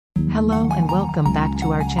Hello and welcome back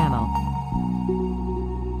to our channel.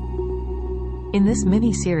 In this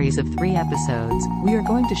mini-series of 3 episodes, we are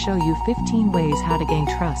going to show you 15 ways how to gain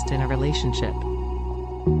trust in a relationship.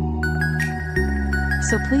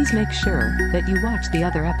 So please make sure that you watch the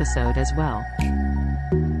other episode as well.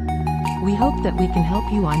 We hope that we can help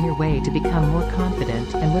you on your way to become more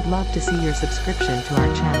confident and would love to see your subscription to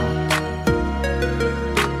our channel.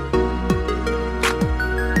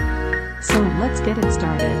 So let's get it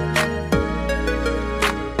started.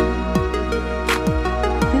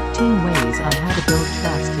 15 ways on how to build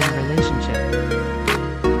trust in a relationship.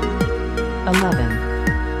 11.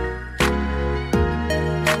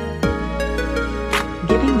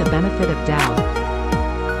 Giving the benefit of doubt.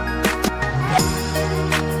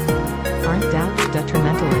 Aren't doubts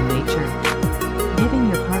detrimental in nature? Giving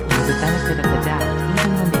your partner the benefit of the doubt,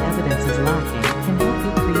 even when the evidence is lacking, can help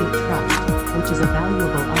you create trust, which is a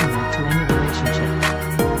valuable element to any relationship.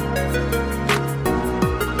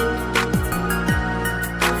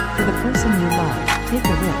 For the person you love, take a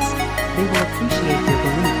risk. They will appreciate your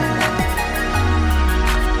belief in them.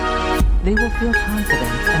 They will feel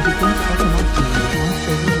confident and begin to open up to you once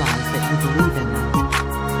they realize that you believe in them.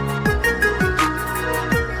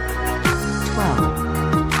 12.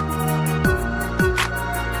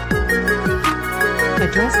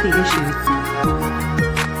 Address the issue.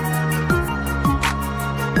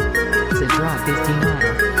 The drug is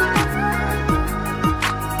denial.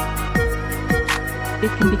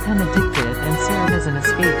 It can become addictive and serve as an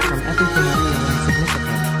escape from everything you feel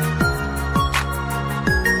insignificant.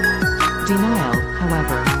 Denial,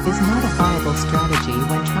 however, is not a viable strategy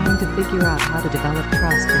when trying to figure out how to develop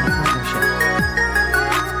trust in a partnership.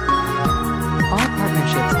 All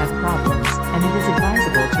partnerships have problems, and it is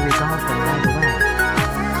advisable to resolve them right away.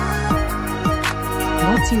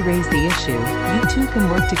 Once you raise the issue, you two can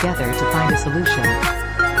work together to find a solution.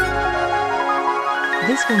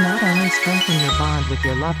 This will not only strengthen your bond with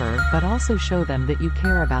your lover but also show them that you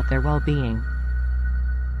care about their well-being.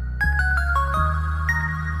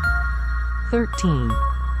 13.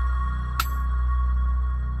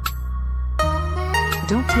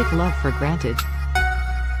 Don't take love for granted.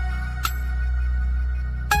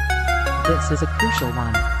 This is a crucial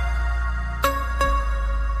one.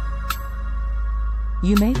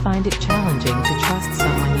 You may find it challenging to trust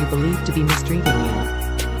someone you believe to be mistreating you.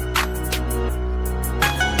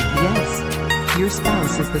 Yes, your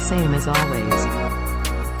spouse is the same as always.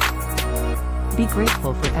 Be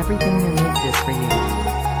grateful for everything their mate does for you.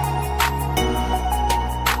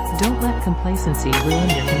 Don't let complacency ruin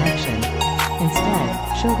your connection.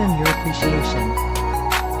 Instead, show them your appreciation.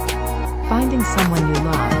 Finding someone you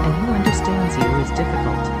love and who understands you is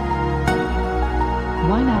difficult.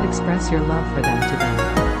 Why not express your love for them to them?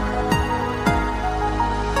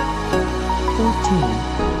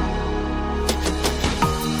 14.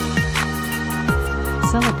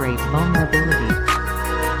 Celebrate vulnerability.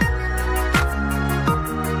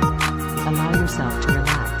 Allow yourself to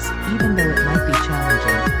relax, even though it might be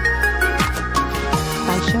challenging.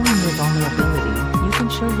 By showing your vulnerability, you can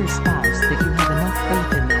show your spouse that you have enough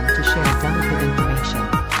faith in them to share delicate information.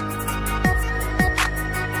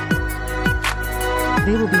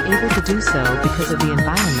 They will be able to do so because of the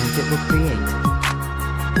environment it will create.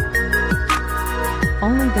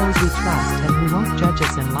 Only those we trust and who won't judge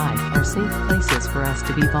us in life are safe places for us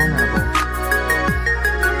to be vulnerable.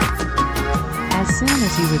 As soon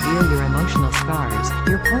as you reveal your emotional scars,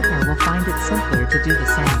 your partner will find it simpler to do the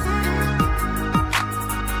same.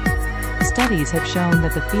 Studies have shown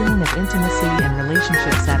that the feeling of intimacy and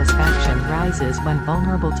relationship satisfaction rises when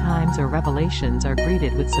vulnerable times or revelations are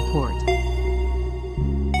greeted with support.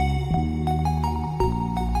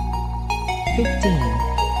 15.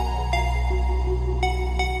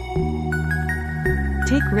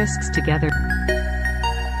 Take risks together.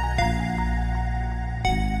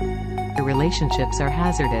 Relationships are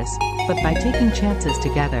hazardous, but by taking chances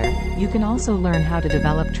together, you can also learn how to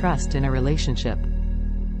develop trust in a relationship.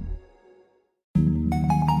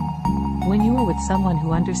 When you are with someone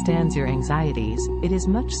who understands your anxieties, it is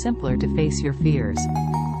much simpler to face your fears.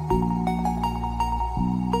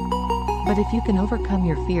 But if you can overcome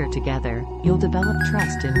your fear together, you'll develop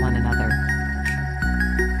trust in one another.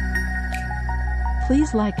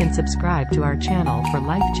 Please like and subscribe to our channel for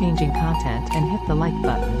life-changing content and hit the like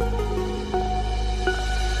button.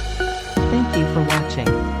 Thank you for watching.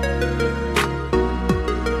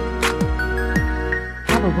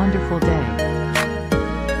 Have a wonderful day.